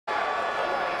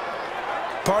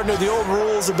Partner, the old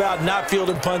rules about not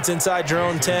fielding punts inside your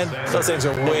own 10, those things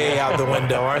are way out the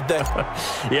window, aren't they?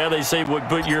 Yeah, they say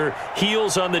put your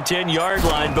heels on the 10-yard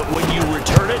line, but when you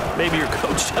return it, maybe your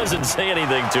coach doesn't say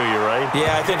anything to you, right?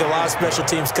 Yeah, I think a lot of special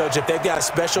teams coach, if they've got a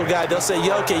special guy, they'll say,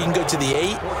 yeah, okay, you can go to the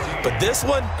 8. But this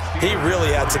one, he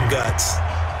really had some guts.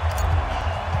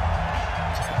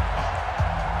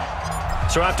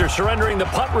 So after surrendering the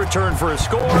punt return for a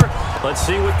score, let's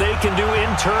see what they can do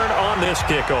in turn on this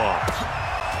kickoff.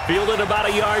 Fielded about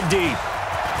a yard deep.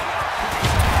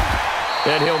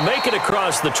 And he'll make it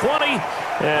across the 20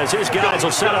 as his guys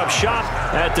will set up shop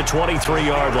at the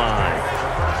 23-yard line.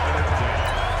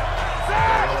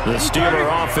 The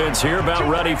Steeler offense here about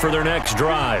ready for their next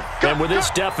drive. And with this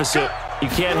deficit, you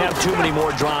can't have too many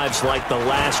more drives like the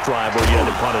last drive where you had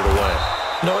to punt it away.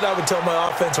 You know what I would tell my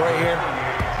offense right here?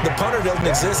 The punter doesn't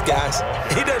exist, guys.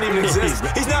 He doesn't even exist.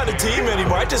 He's not a team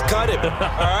anymore. I just cut him,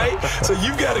 all right? So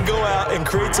you've got to go out and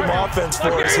create some offense for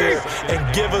us here and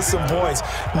give us some points.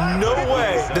 No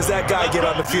way does that guy get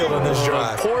on the field on this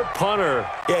drive. Poor punter.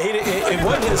 Yeah, it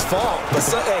wasn't his fault. But,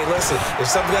 hey, listen,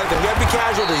 there's something there's got to be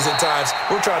casualties at times.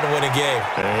 We're trying to win a game.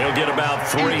 And he'll get about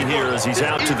 3 here as he's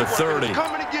out to the 30.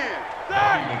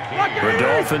 The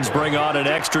Dolphins bring on an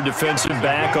extra defensive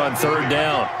back on 3rd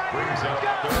down.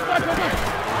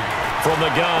 From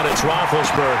the gun, it's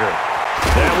Roethlisberger.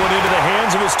 That one into the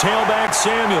hands of his tailback,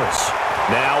 Samuels.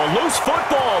 Now a loose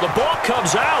football. The ball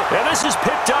comes out, and this is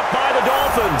picked up by the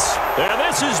Dolphins. And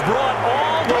this is brought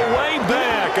all the way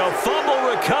back. A fumble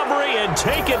recovery and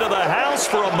taken to the house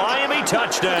for a Miami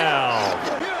touchdown.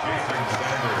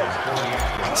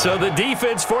 So the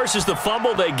defense forces the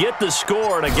fumble. They get the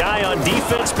score, and a guy on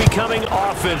defense becoming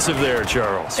offensive there,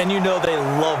 Charles. And you know they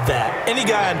love that. Any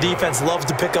guy on defense loves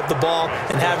to pick up the ball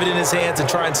and have it in his hands and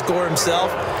try and score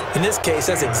himself. In this case,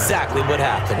 that's exactly what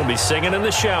happened. We'll be singing in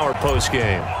the shower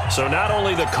postgame. So not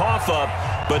only the cough up,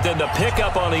 but then the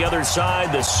pickup on the other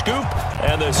side, the scoop,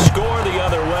 and the score the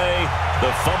other way.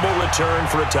 The fumble return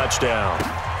for a touchdown.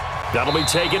 That'll be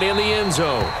taken in the end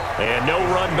zone. And no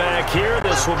run back here.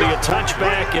 This will be a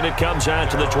touchback, and it comes out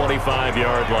to the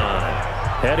 25-yard line.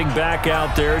 Heading back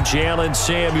out there, Jalen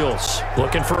Samuels.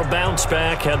 Looking for a bounce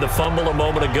back. Had the fumble a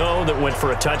moment ago that went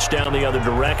for a touchdown the other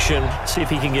direction. See if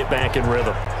he can get back in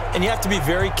rhythm. And you have to be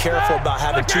very careful about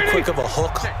having too quick of a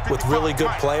hook with really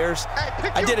good players.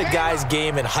 I did a guy's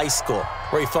game in high school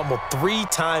where he fumbled 3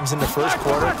 times in the first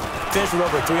quarter, finished with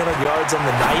over 300 yards on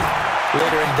the night.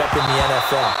 Later ended up in the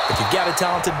NFL. If you've got a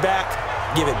talented back,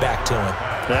 give it back to him.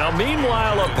 Now,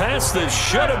 meanwhile, a pass that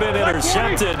should have been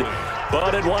intercepted,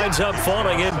 but it winds up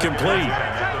falling incomplete.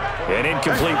 An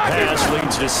incomplete pass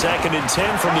leads to 2nd and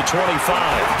 10 from the 25.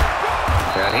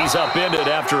 And he's upended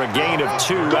after a gain of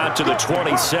 2 out to the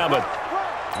 27.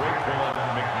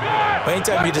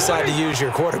 Anytime you decide to use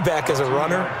your quarterback as a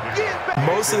runner,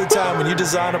 most of the time when you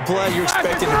design a play, you're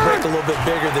expecting to break a little bit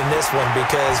bigger than this one,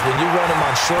 because when you run him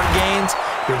on short gains,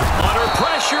 you're under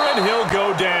pressure, and he'll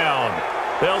go down.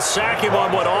 They'll sack him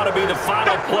on what ought to be the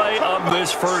final play of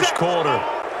this first quarter.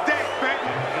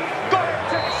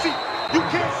 You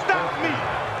can't stop me.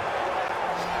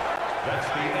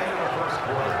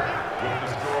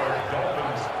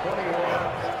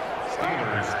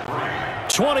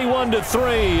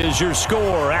 21-3 is your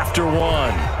score after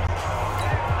 1.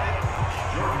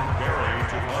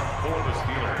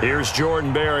 Here's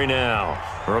Jordan Berry now.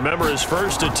 Remember, his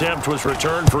first attempt was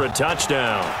returned for a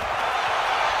touchdown.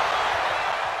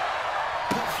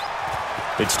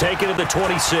 It's taken at the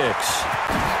 26.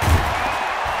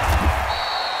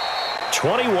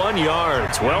 21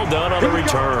 yards. Well done on the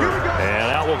return.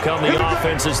 And out will come the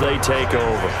offense as they take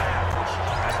over.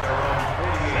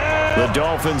 The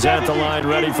Dolphins at the line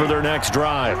ready for their next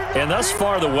drive. And thus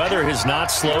far, the weather has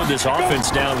not slowed this offense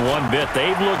down one bit.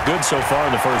 They've looked good so far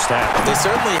in the first half. They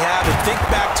certainly have. And think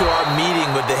back to our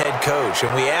meeting with the head coach.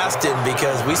 And we asked him,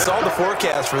 because we saw the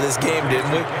forecast for this game,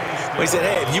 didn't we? We said,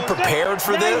 hey, have you prepared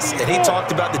for this? And he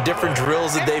talked about the different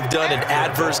drills that they've done in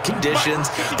adverse conditions,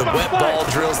 the wet ball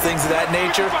drills, things of that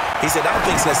nature. He said, I don't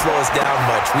think it's going to slow us down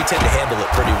much. We tend to handle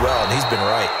it pretty well, and he's been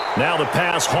right. Now the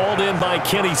pass hauled in by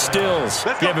Kenny Stills.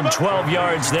 Give him 12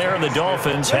 yards there, and the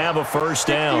Dolphins have a first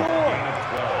down.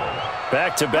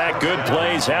 Back-to-back good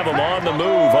plays have them on the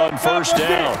move on first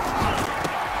down.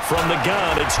 From the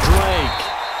gun, it's Drake.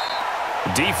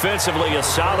 Defensively, a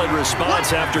solid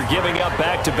response after giving up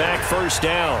back-to-back first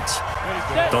downs.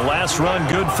 The last run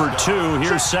good for 2.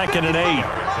 Here's 2nd and 8.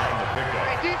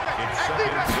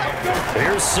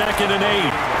 Here's 2nd and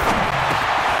 8.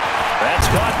 That's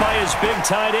caught by his big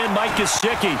tight end, Mike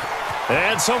Gesicki.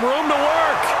 And some room to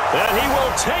work. And he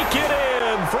will take it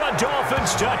in for a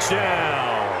Dolphins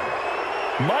touchdown.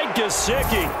 Mike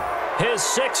Gesicki, his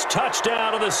 6th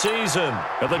touchdown of the season.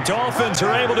 And the Dolphins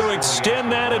are able to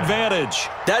extend that advantage.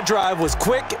 That drive was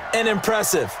quick and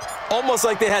impressive. Almost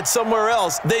like they had somewhere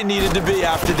else they needed to be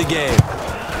after the game.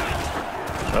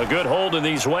 A good hold in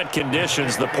these wet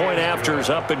conditions. The point after is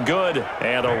up and good.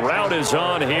 And a rout is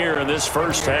on here in this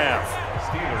first half.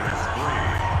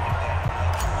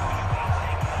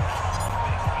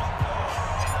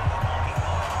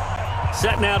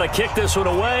 Set now to kick this one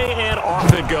away, and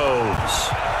off it goes.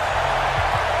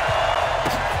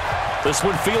 This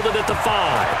one fielded at the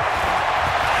 5.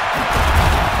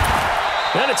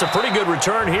 And it's a pretty good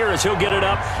return here as he'll get it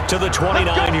up to the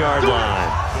 29-yard line.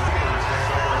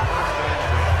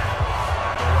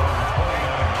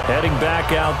 Heading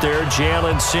back out there,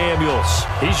 Jalen Samuels.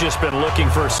 He's just been looking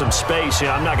for some space. You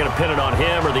know, I'm not going to pin it on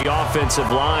him or the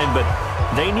offensive line, but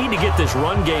they need to get this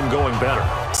run game going better.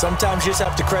 Sometimes you just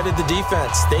have to credit the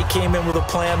defense. They came in with a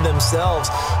plan themselves.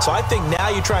 So I think now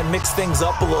you try and mix things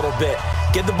up a little bit.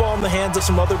 Get the ball in the hands of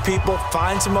some other people,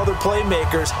 find some other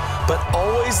playmakers, but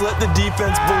always let the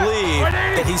defense believe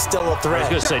that he's still a threat. I was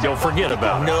going to say, don't forget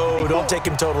about it. No, don't take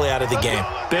him totally out of the game.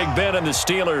 Big Ben and the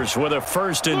Steelers with a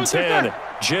 1st and 10,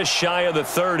 just shy of the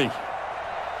 30.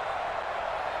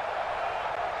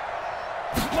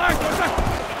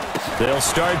 They'll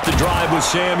start the drive with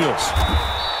Samuels.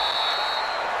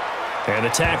 And the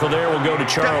tackle there will go to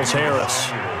Charles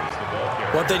Harris.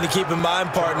 One thing to keep in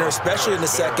mind, partner, especially in the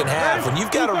second half, when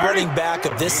you've got a running back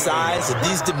of this size, of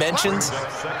these dimensions,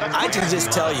 I can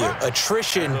just tell you,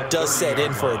 attrition does set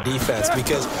in for a defense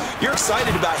because you're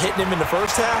excited about hitting him in the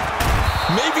first half.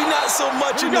 Maybe not so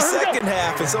much in the second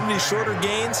half, and some of these shorter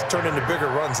gains turn into bigger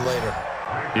runs later.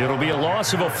 It'll be a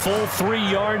loss of a full 3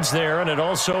 yards there, and it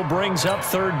also brings up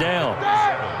 3rd down.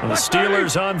 And the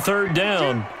Steelers on 3rd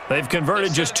down. They've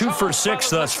converted just 2 for 6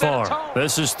 thus far.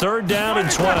 This is 3rd down and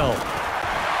 12.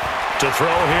 To throw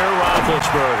here,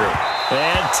 Roethlisberger.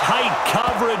 And tight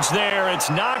coverage there. It's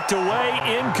knocked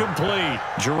away, incomplete.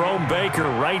 Jerome Baker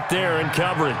right there in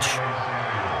coverage.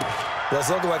 Well, it's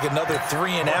looking like another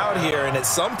 3 and out here, and at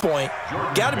some point,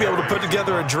 got to be able to put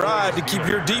together a drive to keep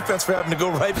your defense from having to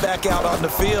go right back out on the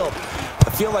field.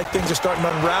 I feel like things are starting to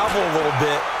unravel a little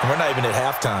bit, and we're not even at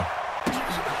halftime.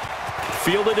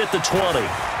 Fielded at the 20.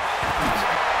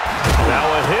 Now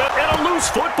a hit and a loose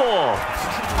football.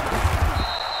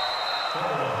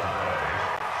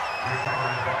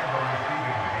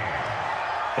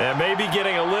 And maybe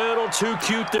getting a little too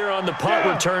cute there on the punt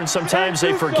return. Sometimes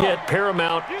they forget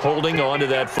Paramount holding on to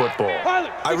that football.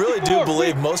 I really do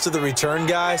believe most of the return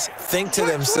guys think to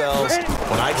themselves,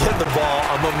 when I get the ball,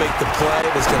 I'm going to make the play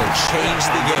that's going to change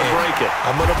the game.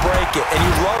 I'm going to break it. And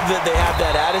you love that they have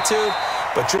that attitude,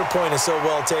 but your point is so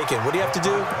well taken. What do you have to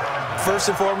do? First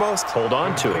and foremost, hold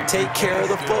on to it. Take care of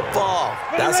the football.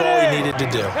 That's all he needed to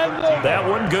do. That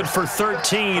one good for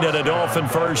 13 at a Dolphin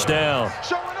 1st down.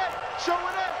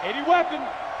 80 weapon.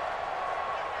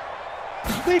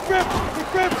 Deep grip.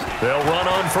 They'll run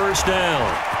on 1st down.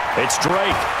 It's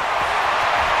Drake.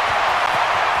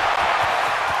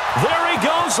 There he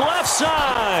goes left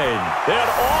side. And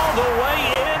all the way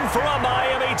in for a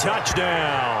Miami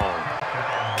touchdown.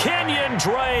 Kenyon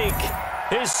Drake,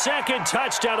 his 2nd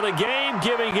touchdown of the game,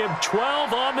 giving him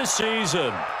 12 on the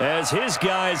season as his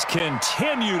guys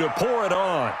continue to pour it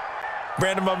on.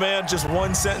 Brandon, my man, just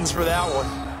one sentence for that one.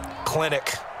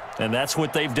 Clinic. And that's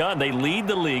what they've done. They lead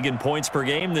the league in points per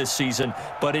game this season,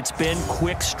 but it's been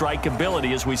quick strike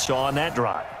ability as we saw on that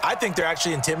drive. I think they're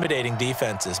actually intimidating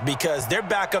defenses because they're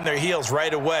back on their heels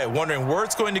right away, wondering where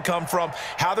it's going to come from,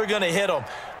 how they're going to hit them.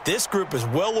 This group is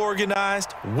well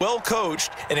organized, well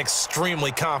coached, and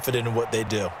extremely confident in what they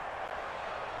do.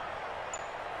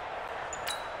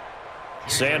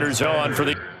 Sanders on for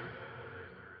the...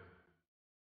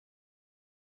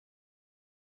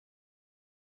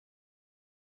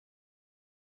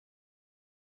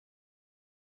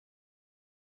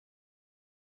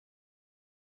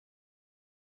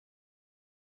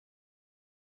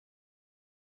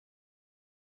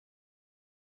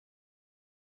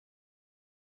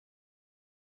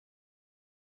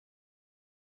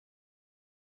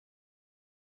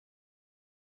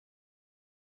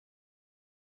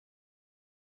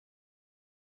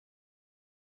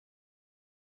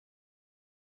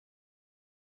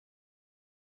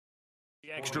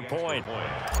 extra point.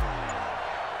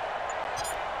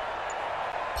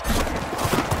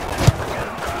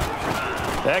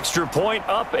 Extra point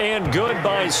up and good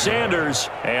by Sanders.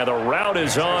 And the route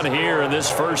is on here in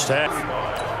this first half.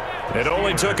 It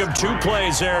only took him 2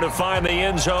 plays there to find the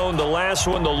end zone. The last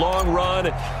one, the long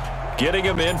run, getting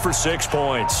him in for 6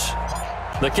 points.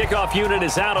 The kickoff unit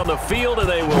is out on the field, and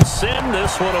they will send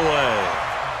this one away.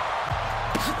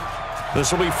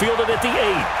 This will be fielded at the 8.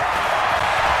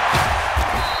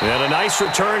 And a nice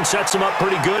return sets them up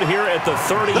pretty good here at the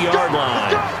 30-yard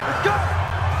line.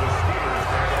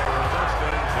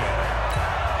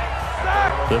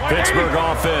 The Pittsburgh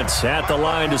offense at the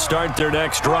line to start their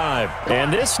next drive.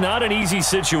 And this not an easy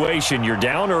situation. You're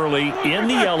down early, in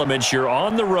the elements, you're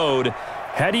on the road.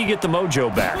 How do you get the mojo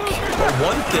back?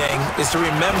 Well, one thing is to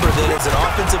remember that as an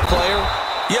offensive player,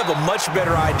 you have a much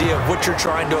better idea of what you're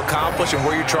trying to accomplish and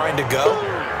where you're trying to go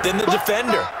than the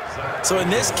defender. So in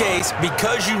this case,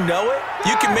 because you know it,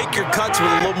 you can make your cuts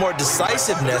with a little more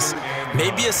decisiveness,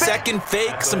 maybe a second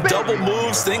fake, some double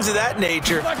moves, things of that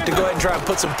nature, to go ahead and try and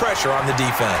put some pressure on the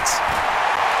defense.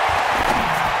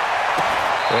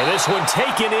 And this one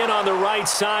taken in on the right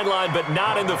sideline, but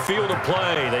not in the field of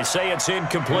play. They say it's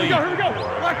incomplete. Here we go.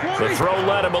 The throw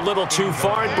led him a little too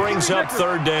far. It brings up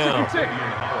third down.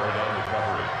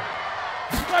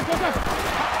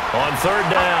 On third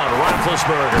down,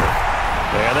 Roethlisberger.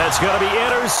 And that's going to be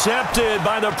intercepted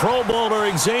by the Pro Bowler,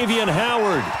 Xavier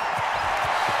Howard.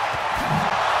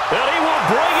 And he will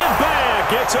bring it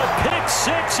back. It's a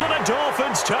pick-6 and a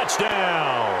Dolphins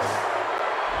touchdown.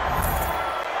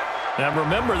 Now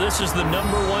remember, this is the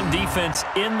 #1 defense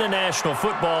in the National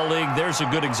Football League. There's a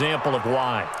good example of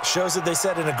why. Shows that they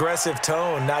set an aggressive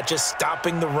tone, not just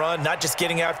stopping the run, not just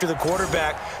getting after the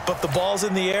quarterback, but the ball's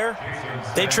in the air.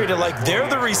 They treat it like they're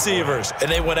the receivers,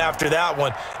 and they went after that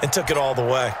one and took it all the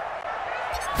way.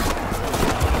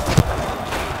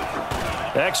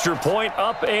 Extra point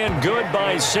up and good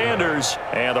by Sanders.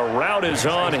 And the route is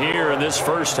on here in this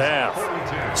first half.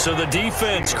 So the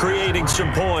defense creating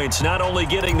some points, not only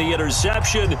getting the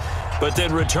interception, but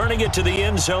then returning it to the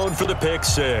end zone for the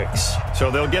pick-6.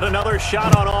 So they'll get another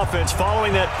shot on offense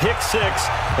following that pick-6.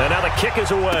 And now the kick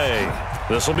is away.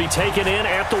 This will be taken in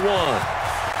at the 1.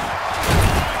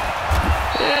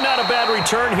 And not a bad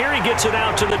return here. He gets it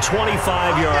out to the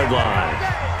 25-yard line.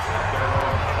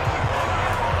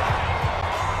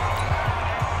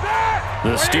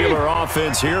 The Steeler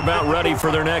offense here about ready for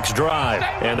their next drive.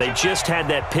 And they just had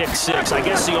that pick-6. I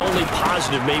guess the only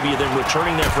positive maybe than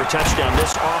returning that for a touchdown.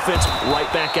 This offense right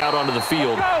back out onto the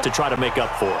field to try to make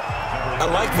up for it. I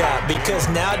like that because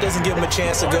now it doesn't give them a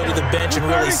chance to go to the bench and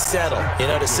really settle. You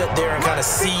know, to sit there and kind of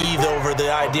seethe over the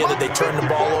idea that they turned the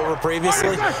ball over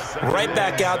previously. Right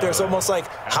back out there. It's almost like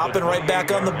hopping right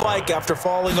back on the bike after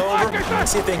falling over.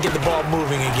 Let's see if they can get the ball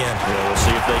moving again. Yeah, we'll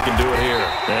see if they can do it here.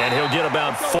 And he'll get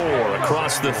about 4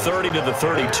 across the 30 to the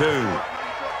 32. And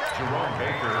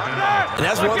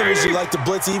that's one of the reasons you like to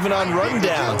blitz even on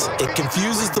rundowns. It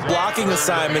confuses the blocking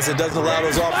assignments and doesn't allow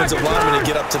those offensive linemen to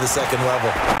get up to the second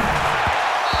level.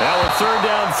 Now a third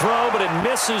down throw, but it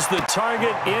misses the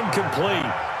target, incomplete.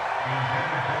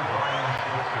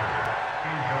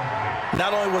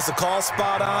 Not only was the call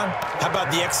spot on, how about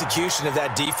the execution of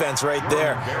that defense right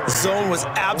there? The zone was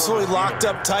absolutely locked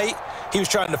up tight. He was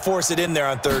trying to force it in there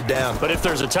on third down. But if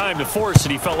there's a time to force it,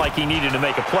 he felt like he needed to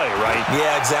make a play, right?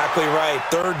 Yeah, exactly right.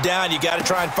 Third down, you got to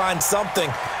try and find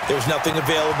something. There's nothing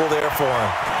available there for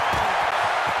him.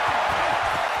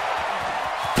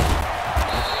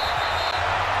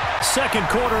 Second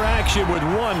quarter action with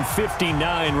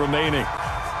 1:59 remaining.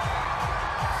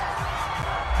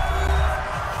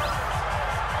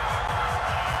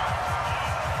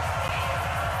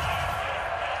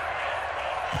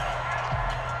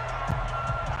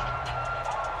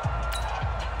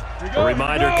 A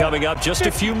reminder coming up just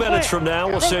a few minutes from now.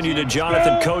 We'll send you to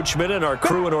Jonathan Coachman and our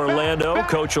crew in Orlando.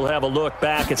 Coach will have a look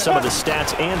back at some of the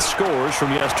stats and scores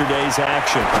from yesterday's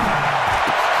action.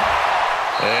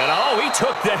 And, oh, he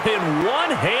took that in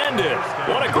one-handed.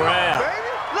 What a grab.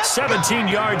 17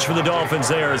 yards for the Dolphins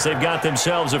there as they've got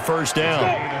themselves a first down.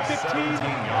 15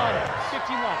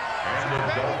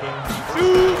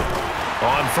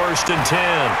 On 1st and 10,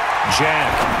 Jack.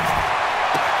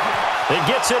 He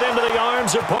gets it into the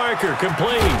arms of Parker,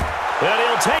 complete. And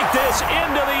he'll take this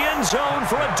into the end zone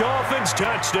for a Dolphins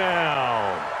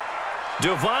touchdown.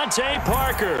 Devontae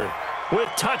Parker with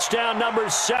touchdown number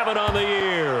 7 on the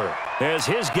year as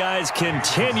his guys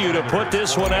continue to put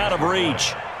this one out of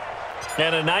reach.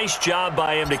 And a nice job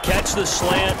by him to catch the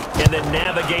slant and then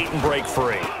navigate and break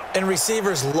free. And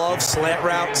receivers love slant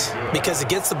routes because it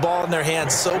gets the ball in their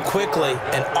hands so quickly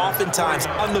and oftentimes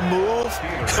on the move.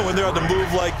 And when they're on the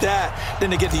move like that, then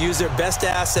they get to use their best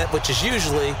asset, which is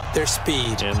usually their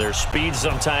speed. And their speed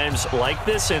sometimes, like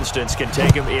this instance, can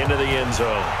take them into the end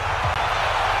zone.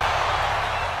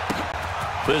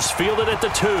 This fielded at the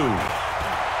 2.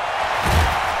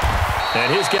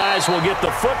 And his guys will get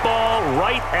the football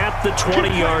right at the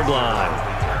 20-yard line.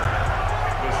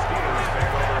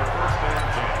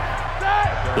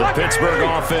 The Pittsburgh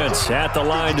offense at the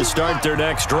line to start their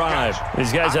next drive.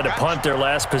 These guys had to punt their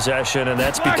last possession, and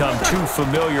that's become too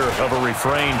familiar of a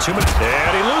refrain. And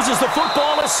he loses the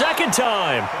football a second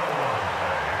time.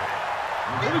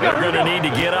 They're going to need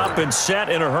to get up and set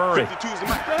in a hurry. On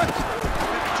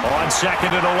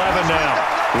 2nd and 11 now.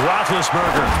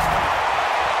 Roethlisberger.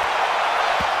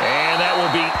 And that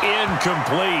will be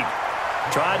incomplete.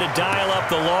 Tried to dial up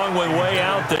the long way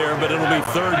out there, but it'll be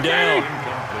 3rd down.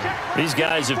 These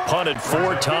guys have punted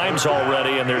 4 times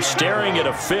already, and they're staring at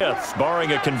a 5th,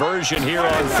 barring a conversion here on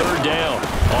 3rd down.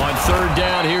 On 3rd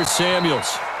down, here's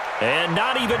Samuels. And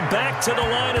not even back to the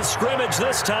line of scrimmage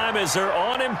this time as they're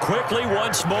on him quickly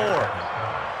once more.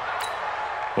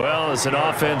 Well, as an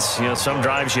offense, some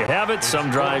drives you have it,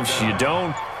 some drives you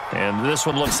don't. And this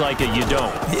one looks like you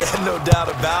don't. Yeah, no doubt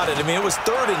about it. I mean, it was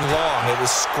 3rd and long. It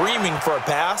was screaming for a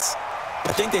pass.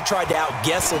 I think they tried to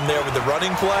outguess him there with the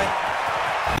running play.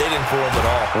 They didn't fool him at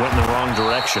all. Went in the wrong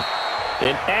direction.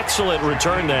 An excellent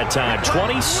return that time,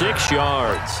 26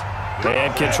 yards.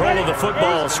 And control of the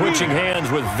football, switching hands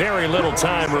with very little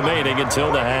time remaining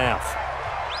until the half.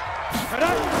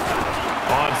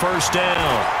 On 1st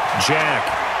down, Jack.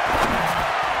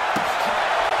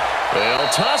 They'll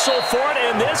tussle for it,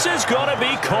 and this is going to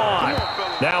be caught.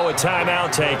 Now a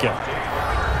timeout taken.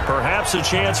 Perhaps a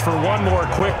chance for one more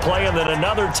quick play and then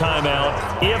another timeout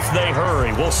if they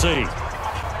hurry. We'll see.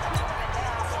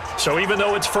 So even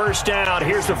though it's 1st down,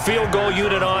 here's the field goal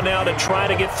unit on now to try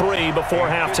to get 3 before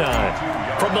halftime.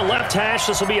 From the left hash,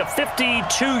 this will be a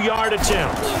 52-yard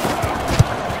attempt.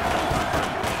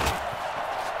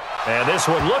 And this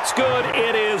one looks good.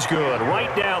 It is good.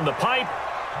 Right down the pipe.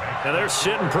 And they're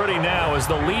sitting pretty now as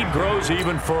the lead grows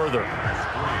even further.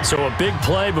 So a big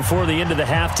play before the end of the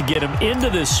half to get them into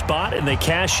this spot, and they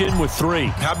cash in with 3.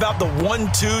 How about the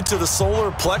 1-2 to the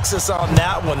solar plexus on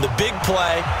that one? The big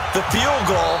play, the field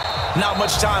goal, not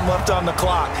much time left on the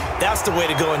clock. That's the way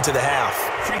to go into the half.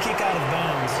 Free kick out of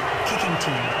bounds, kicking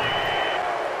team.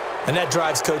 And that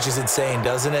drives coaches insane,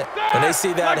 doesn't it? When they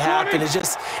see that happen, it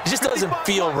just doesn't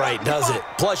feel right, does it?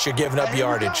 Plus, you're giving up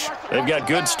yardage. They've got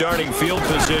good starting field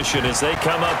position as they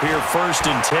come up here 1st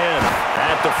and 10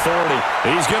 at the 40.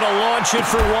 He's going to launch it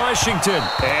for Washington,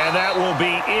 and that will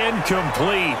be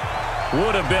incomplete.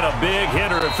 Would have been a big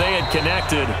hitter if they had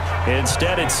connected.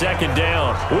 Instead, it's 2nd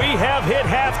down. We have hit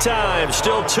halftime.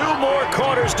 Still 2 more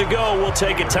quarters to go. We'll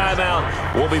take a timeout.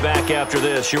 We'll be back after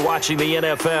this. You're watching the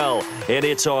NFL, and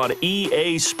it's on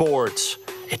EA Sports.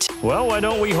 Well, why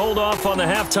don't we hold off on the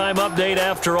halftime update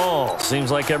after all?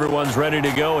 Seems like everyone's ready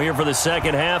to go here for the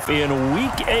second half in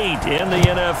Week 8 in the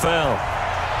NFL.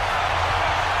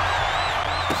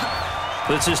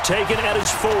 This is taken at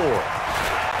its 4.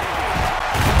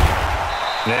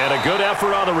 And a good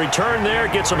effort on the return there.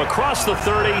 Gets him across the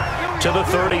 30 to the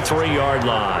 33-yard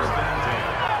line.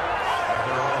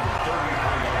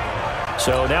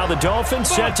 So now the Dolphins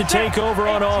set to take over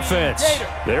on offense.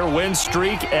 Their win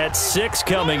streak at 6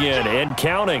 coming in and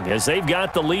counting as they've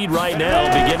got the lead right now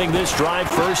beginning this drive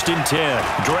 1st and 10.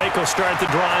 Drake will start the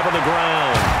drive on the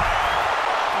ground.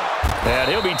 And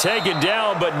he'll be taken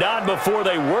down, but not before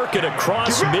they work it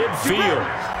across midfield.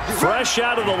 Fresh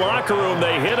out of the locker room,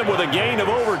 they hit him with a gain of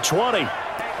over 20.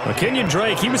 Well, Kenyon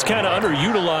Drake, he was kind of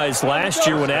underutilized last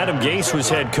year when Adam Gase was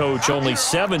head coach, only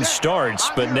 7 starts,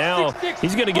 but now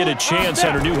he's going to get a chance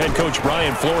under new head coach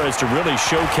Brian Flores to really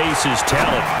showcase his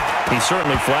talent. He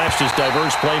certainly flashed his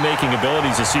diverse playmaking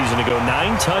abilities a season ago.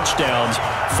 9 touchdowns,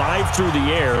 5 through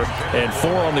the air, and 4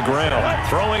 on the ground.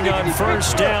 Throwing on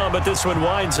 1st down, but this one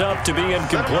winds up to be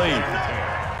incomplete.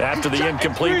 After the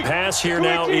incomplete pass, here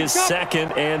now is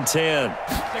 2nd and 10.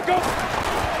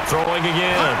 Throwing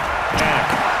again.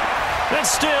 Jack. And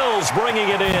Stills bringing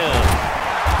it in.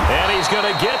 And he's going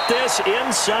to get this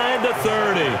inside the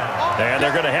 30. And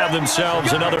they're going to have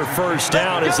themselves another 1st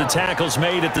down as the tackle's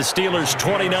made at the Steelers'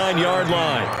 29-yard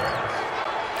line.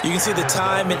 You can see the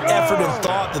time and effort and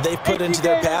thought that they put into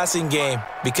their passing game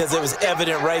because it was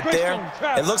evident right there.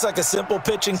 It looks like a simple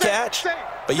pitch and catch,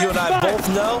 but you and I both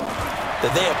know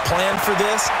that they have planned for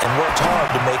this and worked hard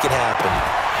to make it happen.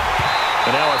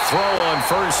 And now a throw on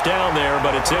 1st down there,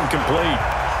 but it's incomplete.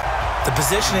 The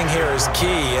positioning here is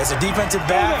key. As a defensive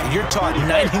back, you're taught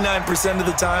 99% of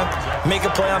the time, make a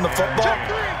play on the football.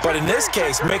 But in this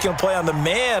case, making a play on the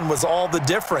man was all the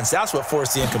difference. That's what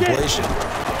forced the incompletion.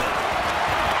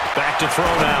 Back to throw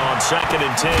now on 2nd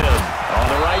and 10. On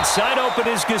the right side, open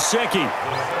is Gesicki.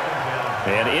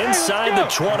 And inside the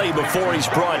 20 before he's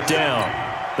brought down.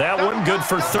 That one good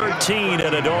for 13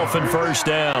 and a Dolphin first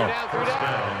down.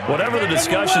 Whatever the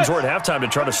discussions were at halftime to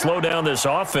try to slow down this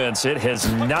offense, it has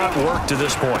not worked to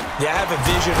this point. Yeah, I have a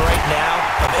vision right now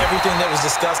of everything that was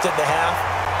discussed at the half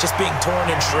just being torn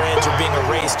in shreds or being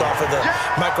erased off of the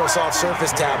Microsoft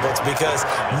Surface tablets because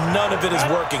none of it is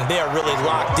working. They are really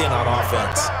locked in on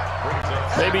offense.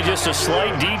 Maybe just a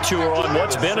slight detour on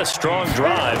what's been a strong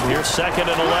drive. Here's 2nd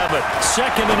and 11.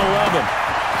 2nd and 11.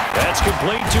 That's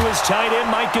complete to his tight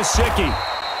end, Mike Gesicki.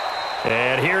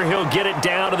 And here he'll get it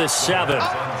down to the 7.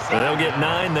 And they'll get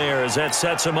 9 there as that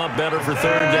sets him up better for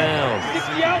 3rd down.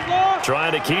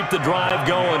 Trying to keep the drive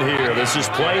going here. This is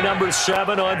play number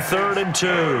 7 on 3rd and 2.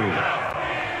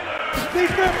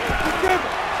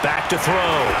 Back to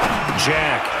throw.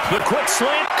 Jack. The quick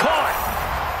slant caught.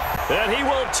 And he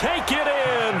will take it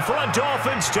in for a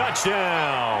Dolphins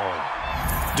touchdown.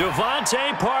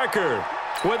 Devontae Parker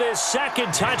with his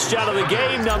 2nd touchdown of the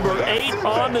game, number 8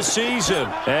 on the season,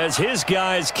 as his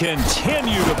guys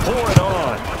continue to pour it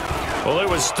on. Well, it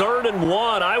was 3rd and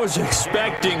 1. I was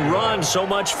expecting run, so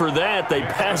much for that. They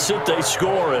pass it, they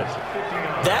score it.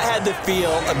 That had the feel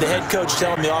of the head coach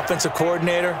telling the offensive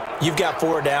coordinator, you've got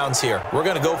 4 downs here. We're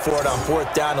going to go for it on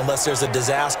 4th down unless there's a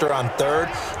disaster on 3rd.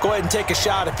 Go ahead and take a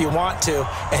shot if you want to.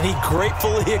 And he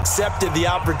gratefully accepted the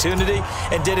opportunity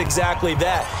and did exactly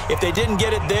that. If they didn't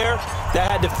get it there,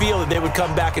 that had the feel that they would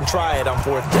come back and try it on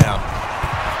 4th down.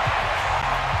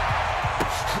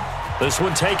 This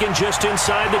one taken just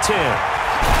inside the 10.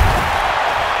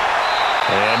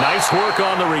 And nice work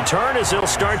on the return as they'll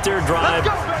start their drive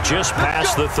just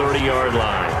past the 30-yard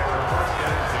line.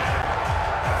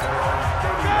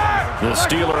 The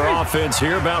Steeler offense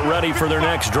here about ready for their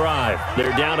next drive.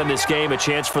 They're down in this game. A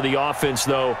chance for the offense,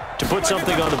 though, to put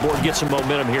something on the board, get some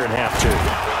momentum here in half 2.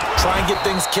 Try and get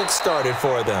things kick-started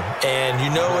for them. And you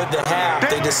know at the half,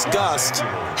 they discussed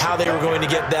how they were going to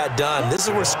get that done. This is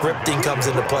where scripting comes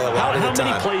into play a lot of the time.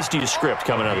 How many plays do you script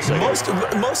coming out of the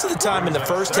second? Most of the time in the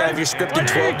first half, you're scripting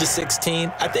 12 to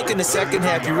 16. I think in the second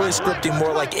half, you're really scripting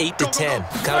more like 8 to 10.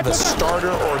 Kind of a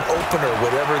starter or an opener,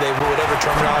 whatever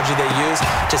terminology they use,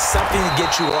 just something to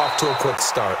get you off to a quick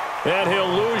start. And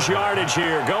he'll lose yardage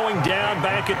here, going down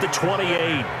back at the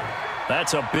 28.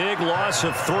 That's a big loss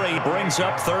of 3, brings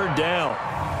up 3rd down.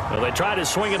 Well, they try to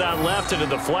swing it out left into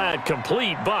the flat,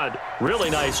 complete, but really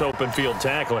nice open field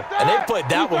tackling. And they played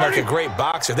that one like a great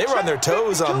boxer. They were on their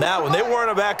toes on that one. They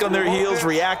weren't back on their heels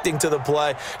reacting to the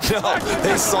play. No,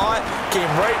 they saw it, came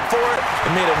right for it,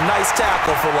 and made a nice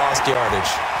tackle for lost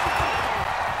yardage.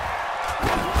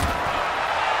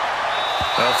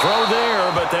 A throw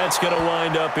there, but that's going to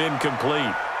wind up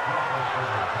incomplete.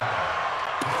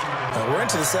 We're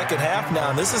into the second half now,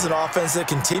 and this is an offense that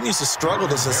continues to struggle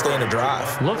to sustain a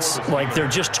drive. Looks like they're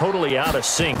just totally out of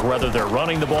sync, whether they're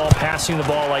running the ball, passing the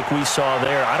ball like we saw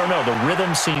there. I don't know. The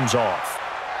rhythm seems off.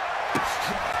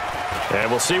 And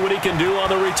we'll see what he can do on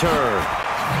the return.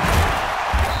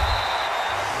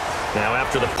 Now,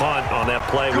 after the punt on that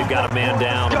play, we've got a man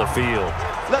down on the field.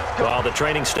 While the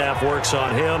training staff works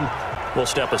on him, we'll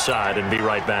step aside and be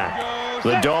right back.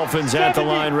 The Dolphins at the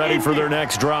line ready for their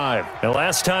next drive. And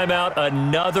last time out,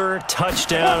 another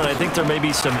touchdown. And I think there may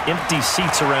be some empty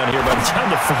seats around here by the time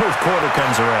the 4th quarter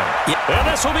comes around. Yeah. And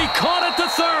this will be caught at the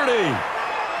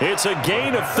 30. It's a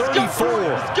gain of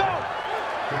 34.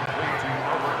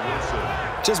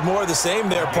 Just more of the same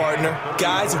there, partner.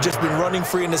 Guys have just been running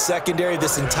free in the secondary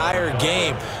this entire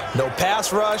game. No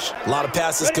pass rush, a lot of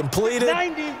passes completed.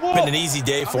 Been an easy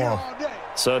day for them.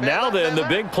 So now then, the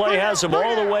big play has them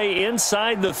all the way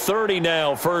inside the 30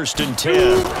 now, 1st and 10.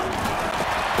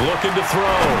 Looking to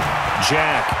throw.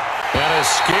 Jack. And a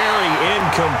scary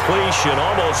incompletion,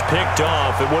 almost picked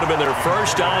off. It would have been their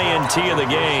first INT of the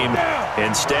game.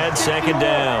 Instead, 2nd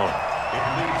down.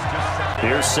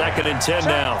 Here's 2nd and 10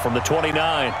 now from the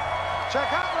 29.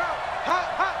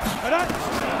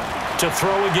 To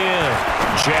throw again.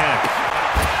 Jack.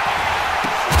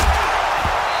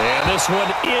 And this one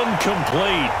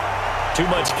incomplete. Too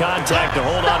much contact to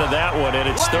hold on to that one, and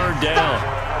it's 3rd down.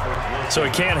 So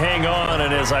he can't hang on, and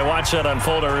as I watch that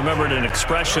unfold, I remembered an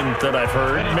expression that I've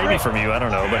heard, maybe from you, I don't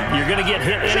know, but you're going to get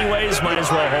hit anyways, might as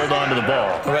well hold on to the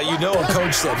ball. Well, you know a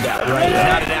coach said that, right? You're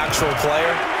not an actual player.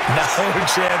 No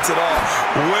chance at all.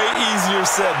 Way easier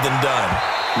said than done.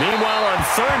 Meanwhile, on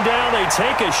 3rd down, they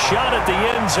take a shot at the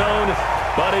end zone,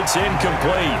 but it's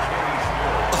incomplete.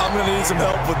 I'm going to need some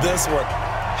help with this one.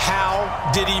 How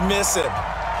did he miss it?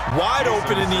 Wide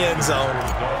open in the end zone.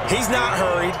 He's not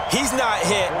hurried. He's not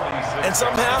hit. And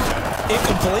somehow,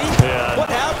 incomplete? Yeah. What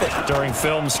happened? During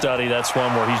film study, that's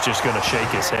one where he's just going to shake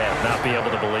his head, not be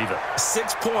able to believe it.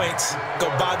 6 points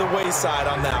go by the wayside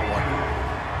on that one.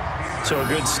 So a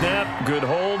good snap, good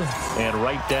hold, and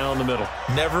right down the middle.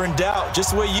 Never in doubt.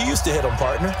 Just the way you used to hit them,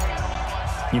 partner.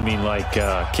 You mean like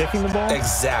kicking the ball?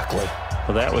 Exactly.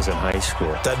 Well, that was in high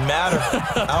school. Doesn't matter.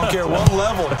 I don't care what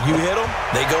level. You hit them,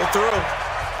 they go through.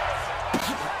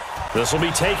 This will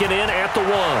be taken in at the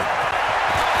 1.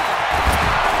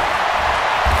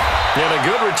 And a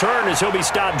good return as he'll be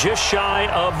stopped just shy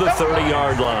of the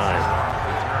 30-yard line.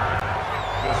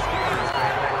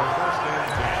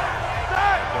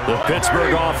 The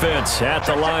Pittsburgh offense at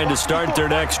the line to start their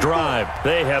next drive.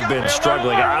 They have been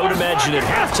struggling. I would imagine at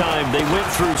halftime they went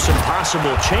through some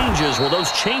possible changes. Well,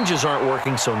 those changes aren't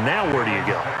working, so now where do you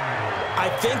go? I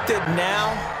think that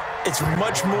now it's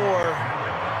much more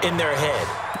in their head.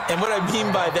 And what I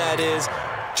mean by that is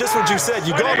just what you said.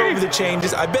 You've gone over the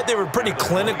changes. I bet they were pretty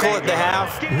clinical at the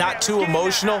half, not too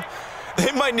emotional.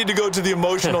 They might need to go to the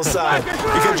emotional side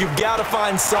because you've got to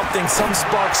find something, some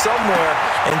spark somewhere.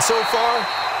 And so far,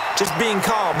 just being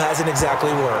calm hasn't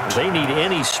exactly worked. They need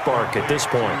any spark at this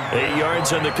point. 8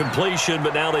 yards on the completion,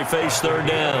 but now they face third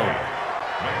down.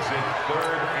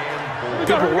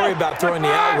 People worry about throwing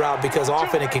the out route because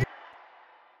often it can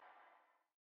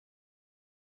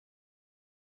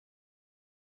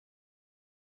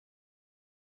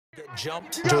get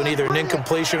jumped to either an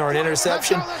incompletion or an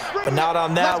interception, but not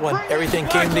on that one. Everything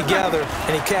came together,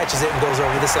 and he catches it and goes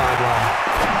over the sideline.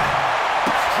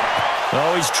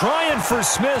 Oh, he's trying for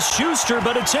Smith-Schuster,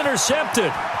 but it's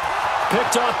intercepted.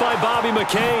 Picked off by Bobby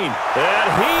McCain. And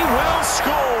he will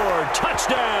score.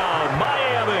 Touchdown,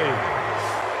 Miami.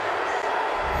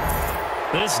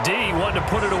 This D wanted to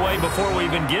put it away before we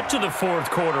even get to the fourth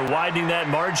quarter, widening that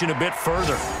margin a bit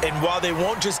further. And while they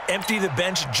won't just empty the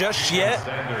bench just yet,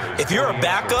 if you're a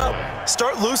backup,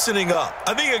 start loosening up.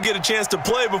 I think you'll get a chance to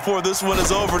play before this one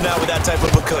is over now with that type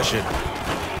of a cushion.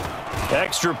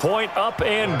 Extra point up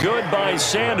and good by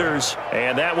Sanders,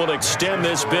 and that will extend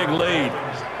this big lead.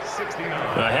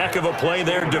 A heck of a play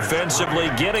there defensively,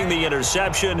 getting the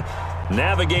interception,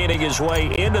 navigating his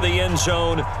way into the end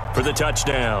zone for the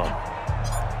touchdown.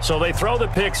 So they throw the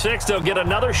pick six. They'll get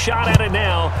another shot at it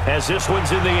now as this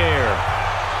one's in the air.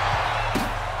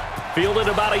 Fielded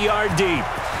about a yard deep.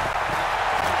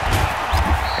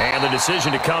 And the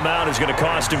decision to come out is going to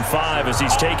cost him 5 as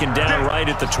he's taken down right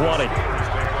at the 20.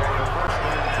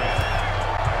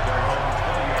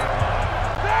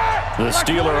 The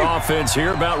Steeler offense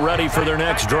here about ready for their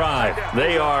next drive.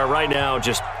 They are right now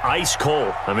just ice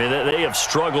cold. I mean, they have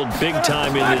struggled big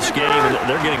time in this game, and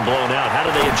they're getting blown out. How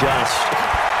do they adjust?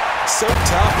 So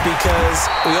tough because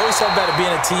we always talk about it being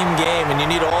a team game, and you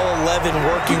need all 11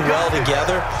 working well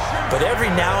together. But every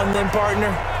now and then,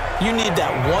 partner, you need that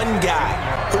one guy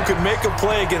who can make a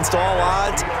play against all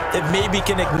odds that maybe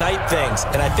can ignite things.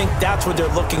 And I think that's what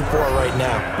they're looking for right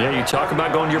now. Yeah, you talk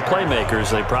about going to your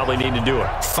playmakers. They probably need to do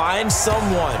it. Find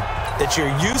someone that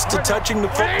you're used to touching the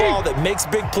football that makes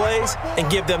big plays and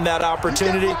give them that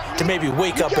opportunity to maybe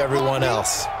wake up everyone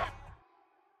else.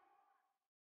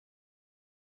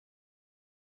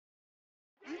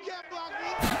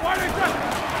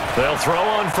 They'll throw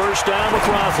on first down with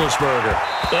Roethlisberger.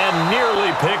 And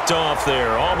nearly picked off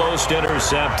there. Almost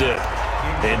intercepted.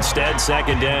 Instead,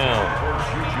 second down.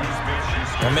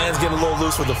 My man's getting a little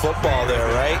loose with the football there,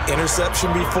 right?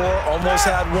 Interception before, almost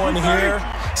had one here.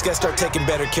 He's got to start taking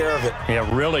better care of it. Yeah,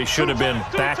 really should have been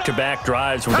back-to-back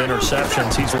drives with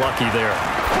interceptions. He's lucky there.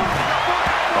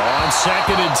 On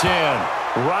 2nd and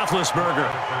 10, Roethlisberger.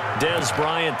 Dez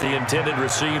Bryant, the intended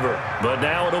receiver. But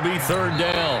now it'll be third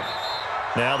down.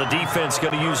 Now the defense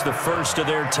going to use the first of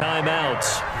their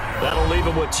timeouts. That'll leave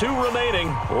them with 2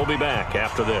 remaining. We'll be back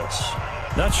after this.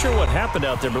 Not sure what happened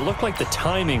out there, but it looked like the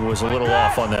timing was a little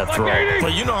off on that throw. Well,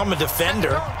 you know I'm a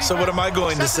defender, so what am I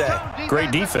going to say?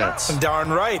 Great defense. Darn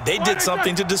right. They did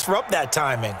something to disrupt that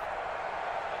timing.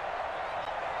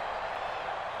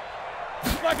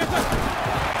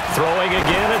 Throwing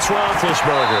again, it's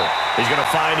Roethlisberger. He's going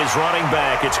to find his running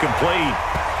back. It's complete.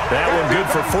 That one good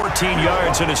for 14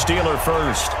 yards and a Steeler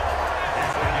first.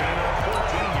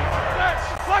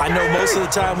 I know most of the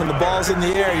time when the ball's in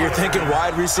the air, you're thinking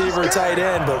wide receiver, tight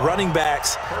end, but running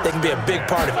backs, they can be a big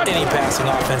part of any passing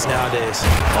offense nowadays.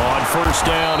 On first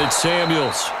down, it's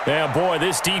Samuels. Yeah, boy,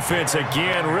 this defense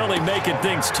again really making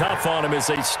things tough on him as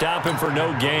they stop him for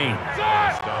no gain.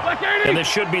 And this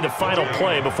should be the final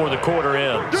play before the quarter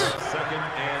ends.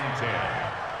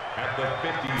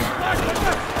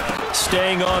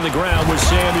 Staying on the ground with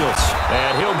Samuels.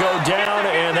 And he'll go down,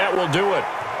 and that will do it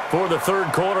for the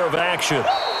third quarter of action.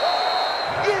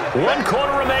 1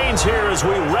 quarter remains here as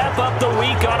we wrap up the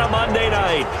week on a Monday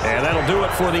night. And that'll do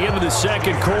it for the end of the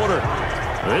second quarter.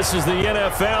 This is the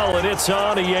NFL, and it's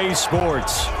on EA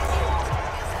Sports.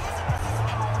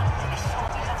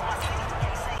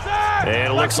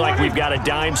 And it looks like we've got a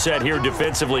dime set here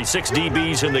defensively. 6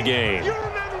 DBs in the game.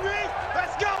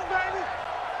 Let's go, baby.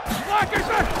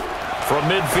 From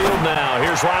midfield now,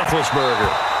 here's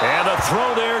Roethlisberger. And the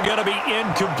throw there going to be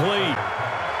incomplete.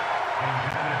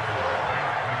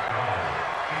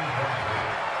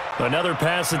 Another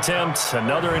pass attempt,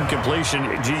 another incompletion.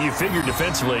 You figure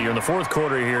defensively, you're in the fourth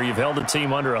quarter here. You've held the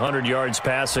team under 100 yards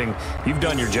passing. You've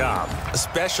done your job.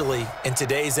 Especially in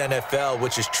today's NFL,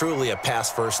 which is truly a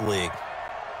pass-first league.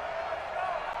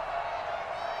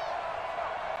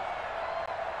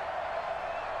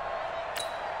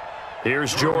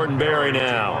 Here's Jordan Berry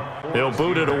now. He'll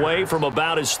boot it away from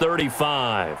about his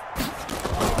 35.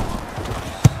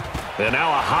 And now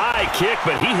a high kick,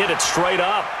 but he hit it straight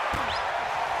up.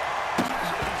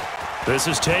 This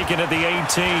is taken at the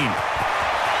 18.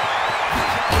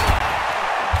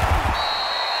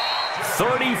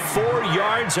 34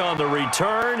 yards on the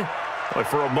return. But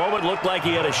for a moment, looked like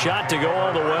he had a shot to go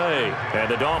all the way. And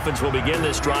the Dolphins will begin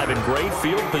this drive in great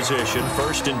field position,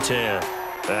 1st and 10.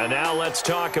 And now let's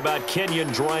talk about Kenyon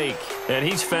Drake. And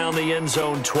he's found the end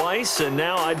zone twice, and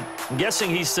now I'm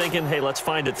guessing he's thinking, hey, let's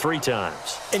find it 3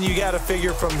 times. And you got to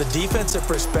figure from the defensive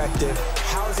perspective,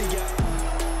 how's he getting?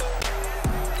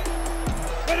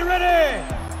 Ready.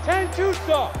 10-2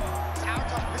 stop. It's our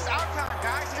time. It's our time,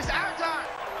 guys. It's our time.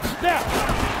 Now.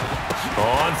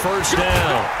 On 1st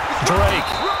down, Drake.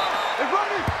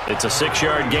 It's a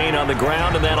 6-yard gain on the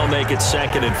ground, and that'll make it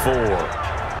 2nd and 4.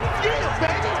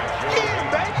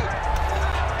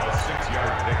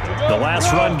 The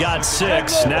last run got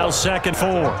 6, now 2nd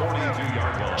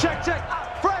 4. Check.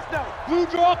 Fresno. Blue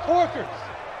draw Corkers.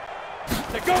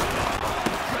 Let's go.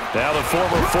 Now the former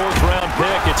 4th-round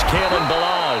pick, it's Kalen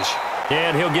Ballage.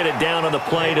 And he'll get it down on the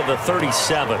play to the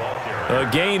 37. A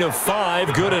gain of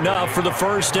 5, good enough for the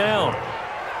 1st down.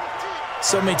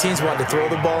 So many teams want to throw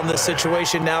the ball in this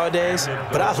situation nowadays,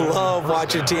 but I love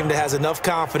watching a team that has enough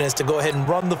confidence to go ahead and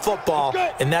run the football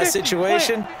in that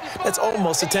situation. That's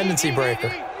almost a tendency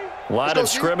breaker. Line of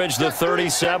scrimmage, the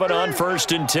 37 on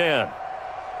 1st and 10.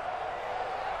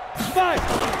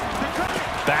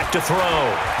 Back to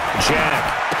throw.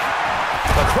 Jack.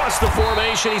 Across the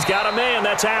formation, he's got a man.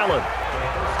 That's Allen.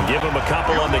 Give him a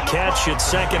couple on the catch. It's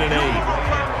 2nd and 8.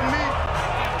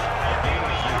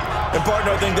 And,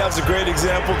 partner, I think that was a great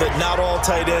example that not all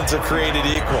tight ends are created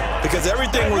equal because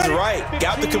everything was right.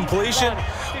 Got the completion,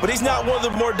 but he's not one of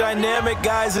the more dynamic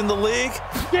guys in the league.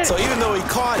 So even though he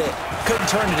caught it, couldn't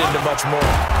turn it into much more.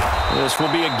 This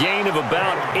will be a gain of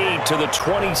about 8 to the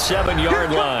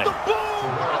 27-yard line.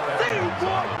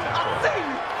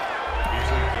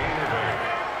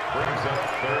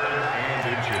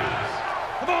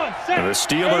 The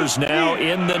Steelers now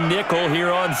in the nickel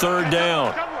here on 3rd down.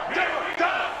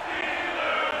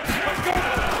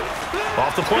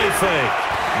 Off the play fake.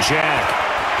 Jack.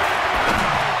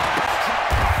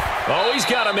 Oh, he's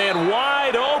got a man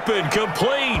wide open,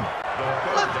 complete.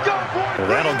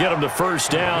 That'll get him to 1st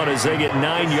down as they get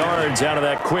 9 yards out of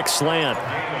that quick slant.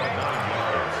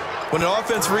 When an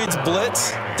offense reads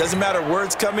blitz, doesn't matter where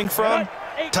it's coming from,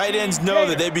 tight ends know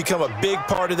that they become a big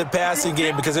part of the passing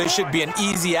game because they should be an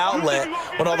easy outlet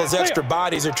when all those extra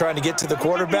bodies are trying to get to the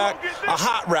quarterback. A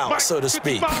hot route, so to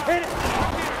speak.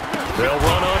 They'll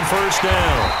run on 1st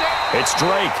down. It's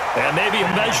Drake, and maybe a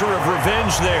measure of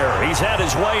revenge there. He's had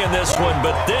his way in this one,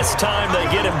 but this time they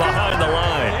get him behind the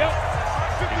line.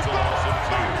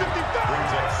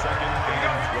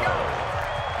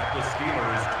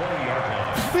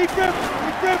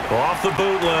 Off the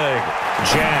bootleg.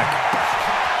 Jack.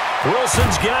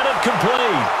 Wilson's got it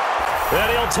complete.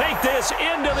 And he'll take this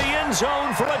into the end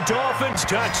zone for a Dolphins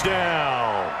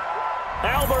touchdown.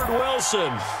 Albert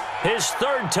Wilson, his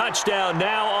 3rd touchdown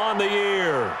now on the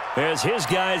year as his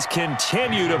guys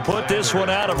continue to put this one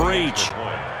out of reach.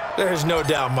 There's no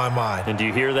doubt in my mind. And do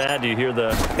you hear that? Do you hear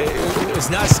the... It's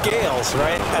not scales,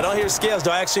 right? I don't hear scales. Do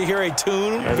I actually hear a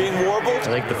tune being warbled? I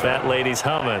think the fat lady's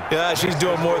humming. Yeah, she's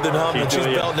doing more than humming. She's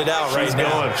belting it out right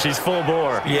now. She's full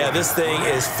bore. Yeah, this thing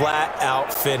is flat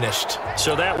out finished.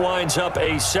 So that winds up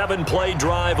a 7-play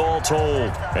drive all told.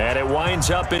 And it winds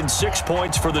up in 6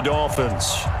 points for the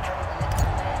Dolphins.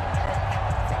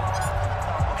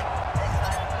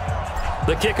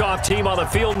 The kickoff team on the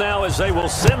field now as they will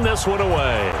send this one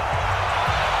away.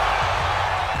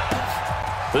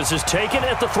 This is taken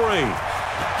at the 3.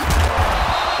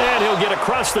 And he'll get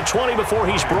across the 20 before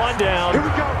he's brought down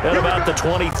at about the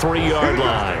 23-yard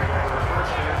line.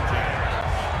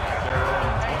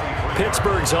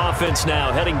 Pittsburgh's offense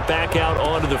now heading back out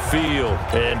onto the field.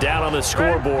 And down on the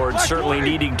scoreboard, certainly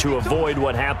needing to avoid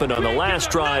what happened on the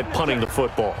last drive, punting the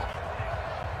football.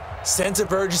 Sense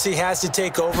of urgency has to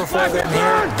take over for them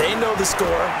here. They know the score.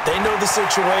 They know the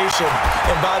situation.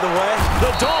 And by the way,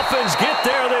 the Dolphins get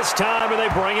there this time, and they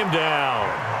bring him down.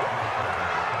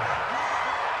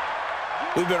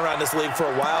 we've been around this league for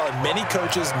a while, and many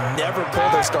coaches never pull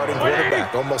their starting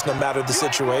quarterback, almost no matter the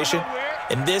situation.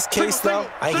 In this case, though,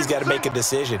 I think he's got to make a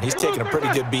decision. He's taking a pretty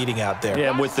good beating out there.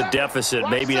 Yeah, and with the deficit,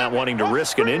 maybe not wanting to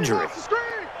risk an injury.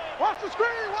 Watch the screen!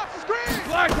 Watch the screen!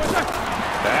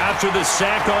 After the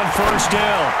sack on first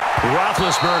down,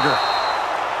 Roethlisberger.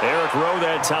 Eric Rowe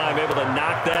that time able to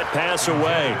knock that pass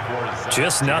away.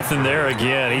 Just nothing there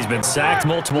again. He's been sacked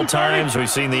multiple times. We've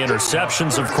seen the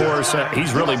interceptions, of course.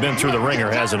 He's really been through the ringer,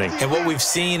 hasn't he? And what we've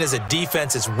seen is a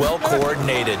defense is well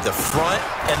coordinated. The front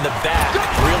and the back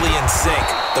really in sync.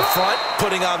 The front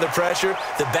putting on the pressure,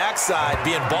 the backside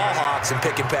being ball hawks and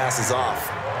picking passes off.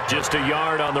 Just a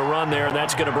yard on the run there, and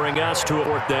that's going to bring us to a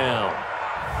fourth down.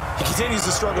 He continues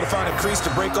to struggle to find a crease to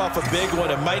break off a big one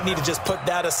and might need to just put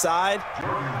that aside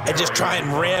and just try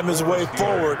and ram his way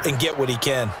forward and get what he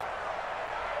can.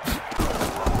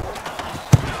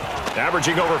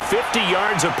 Averaging over 50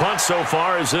 yards a punt so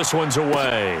far as this one's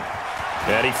away.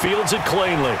 And he fields it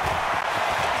cleanly.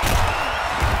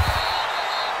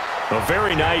 A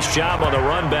very nice job on the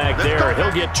run back there.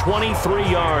 He'll get 23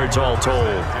 yards all told.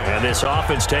 And this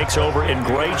offense takes over in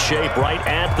great shape right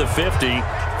at the 50,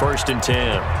 1st and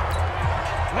 10.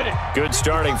 Good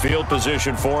starting field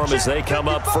position for them as they come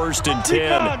up 1st and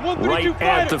 10 right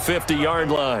at the 50-yard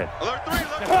line.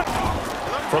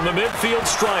 From the midfield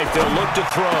stripe, they'll look to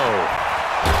throw.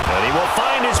 And he will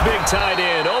find his big tight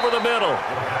end over the middle.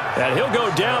 And he'll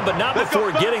go down, but not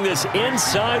before getting this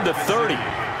inside the 30.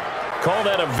 Call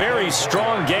that a very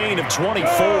strong gain of 24.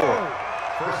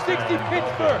 60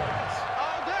 Pittsburgh.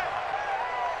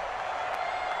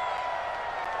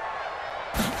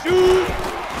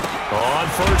 On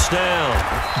first down,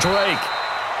 Drake.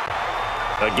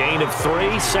 A gain of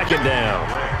 3, 2nd down.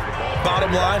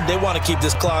 Bottom line, they want to keep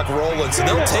this clock rolling, so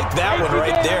they'll take that one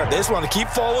right there. They just want to keep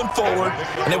falling forward,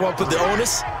 and they want to put the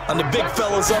onus on the big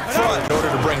fellas up front in order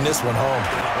to bring this one home.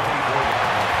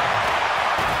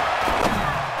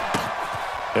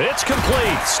 It's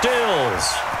complete,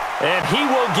 Stills. And he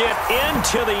will get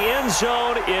into the end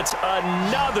zone. It's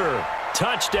another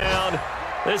touchdown.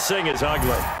 This thing is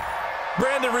ugly.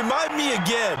 Brandon, remind me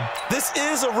again, this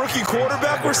is a rookie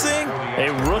quarterback we're seeing? A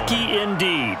rookie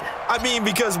indeed. I mean,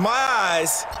 because my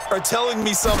eyes are telling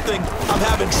me something I'm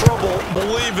having trouble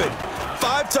believing.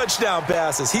 5 touchdown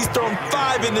passes. He's thrown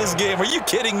 5 in this game. Are you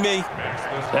kidding me?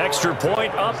 Extra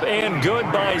point up and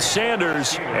good by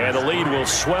Sanders. And the lead will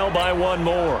swell by 1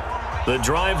 more. The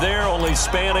drive there only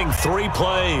spanning 3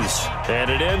 plays. And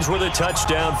it ends with a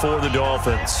touchdown for the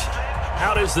Dolphins.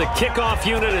 Out is the kickoff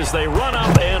unit as they run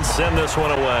up and send this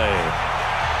one away.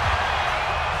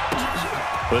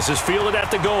 This is fielded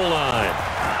at the goal line.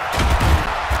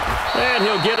 And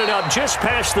he'll get it up just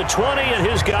past the 20, and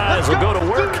his guys will go to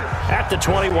work at the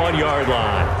 21-yard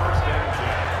line.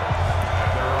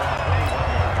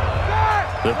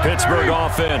 The Pittsburgh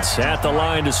offense at the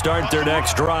line to start their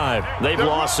next drive. They've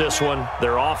lost this one.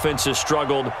 Their offense has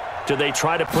struggled. Do they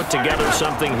try to put together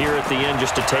something here at the end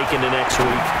just to take into next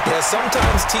week? Yeah,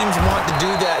 sometimes teams want to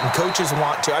do that and coaches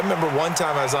want to. I remember one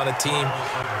time I was on a team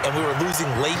and we were losing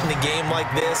late in the game like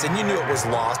this, and you knew it was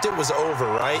lost. It was over,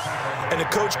 right? And the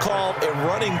coach called a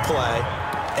running play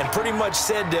and pretty much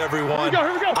said to everyone,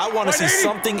 I want to see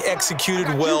something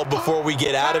executed well before we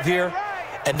get out of here.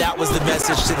 And that was the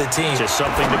message to the team. Just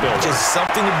something to build on. Just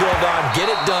something to build on, get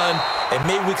it done, and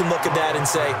maybe we can look at that and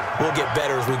say, we'll get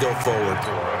better as we go forward.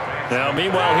 Now,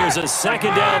 meanwhile, here's a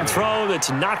 2nd down throw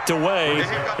that's knocked away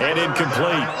and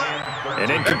incomplete. An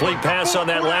incomplete pass on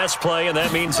that last play, and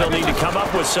that means they'll need to come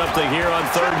up with something here on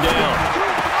 3rd down.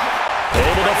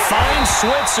 Able to find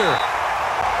Switzer.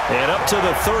 And up to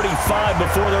the 35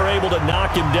 before they're able to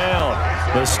knock him down.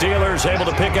 The Steelers able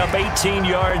to pick up 18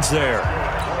 yards there.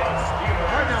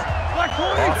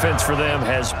 Offense for them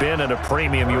has been at a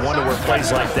premium. You wonder where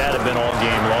plays like that have been all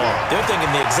game long. They're thinking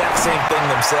the exact same thing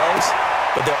themselves,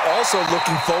 but they're also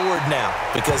looking forward now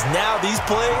because now these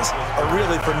plays are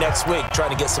really for next week, trying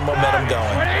to get some momentum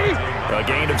going. A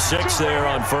gain of 6 there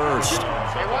on first.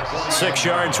 6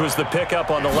 yards was the pickup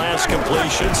on the last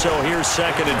completion, so here's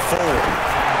 2nd and 4.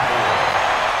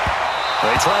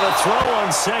 They try to throw on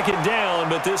 2nd down,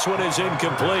 but this one is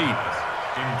incomplete.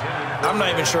 I'm not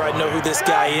even sure I know who this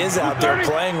guy is out there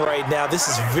playing right now. This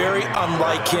is very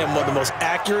unlike him, one of the most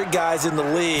accurate guys in the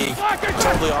league.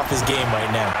 Totally off his game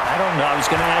right now. I don't know. I was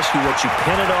going to ask you what you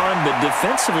pin it on, but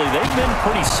defensively, they've been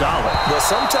pretty solid. Well,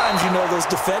 sometimes, those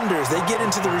defenders, they get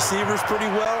into the receivers pretty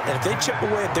well, and if they chip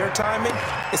away at their timing,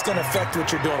 it's going to affect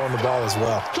what you're doing on the ball as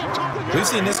well. We've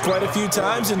seen this quite a few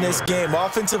times in this game.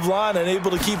 Offensive line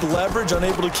unable to keep leverage,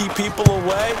 unable to keep people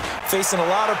away, facing a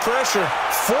lot of pressure.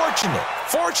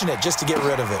 Fortunate just to get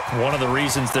rid of it. One of the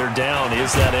reasons they're down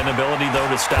is that inability, though,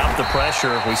 to stop the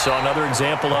pressure. We saw another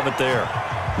example of it there.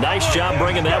 Nice job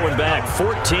bringing that one back.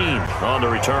 14 on the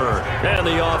return. And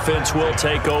the offense will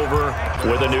take over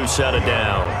with a new set of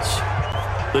downs.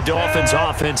 The Dolphins'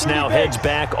 offense now heads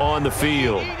back on the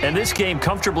field. And this game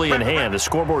comfortably in hand. The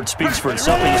scoreboard speaks for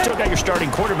itself. You still got your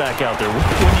starting quarterback out there. When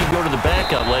do you go to the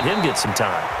backup, let him get some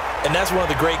time? And that's one of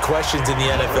the great questions in the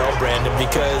NFL, Brandon,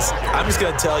 because I'm just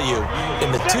going to tell you,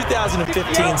 in the 2015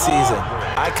 season,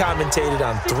 I commentated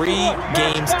on 3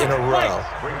 games in a row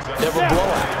that were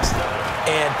blowouts.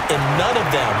 And in none of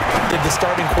them did the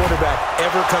starting quarterback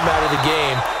ever come out of the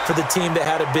game for the team that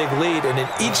had a big lead. And in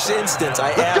each instance,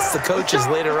 I asked the coaches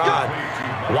later on,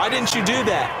 why didn't you do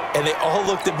that? And they all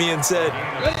looked at me and said,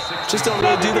 just don't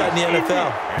really do that in the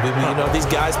NFL. These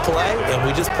guys play, and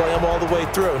we just play them all the way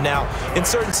through. Now, in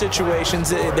certain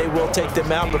situations, they will take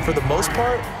them out, but for the most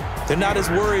part, they're not as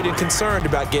worried and concerned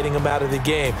about getting them out of the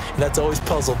game. And that's always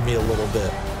puzzled me a little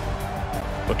bit.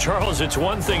 Well, Charles, it's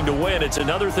one thing to win. It's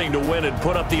another thing to win and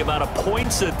put up the amount of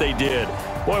points that they did.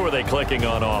 Boy, were they clicking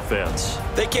on offense.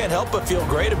 They can't help but feel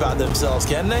great about themselves,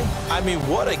 can they? I mean,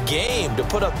 what a game to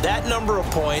put up that number of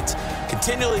points,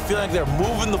 continually feeling like they're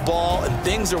moving the ball and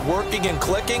things are working and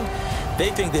clicking. They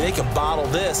think that they can bottle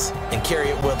this and carry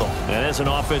it with them. And as an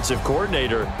offensive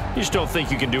coordinator, you just don't think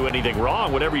you can do anything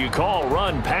wrong. Whatever you call,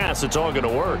 run, pass, it's all going to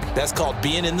work. That's called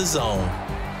being in the zone.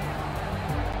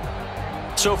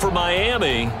 So for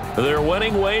Miami, their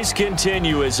winning ways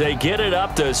continue as they get it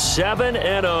up to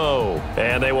 7-0.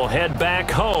 And they will head back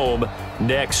home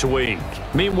next week.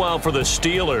 Meanwhile, for the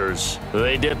Steelers,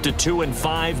 they dipped to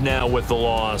 2-5 now with the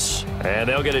loss. And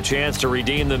they'll get a chance to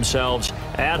redeem themselves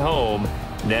at home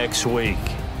next week.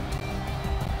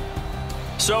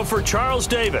 So for Charles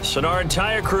Davis and our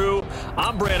entire crew,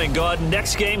 I'm Brandon Gaudin.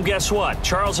 Next game, guess what?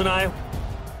 Charles and I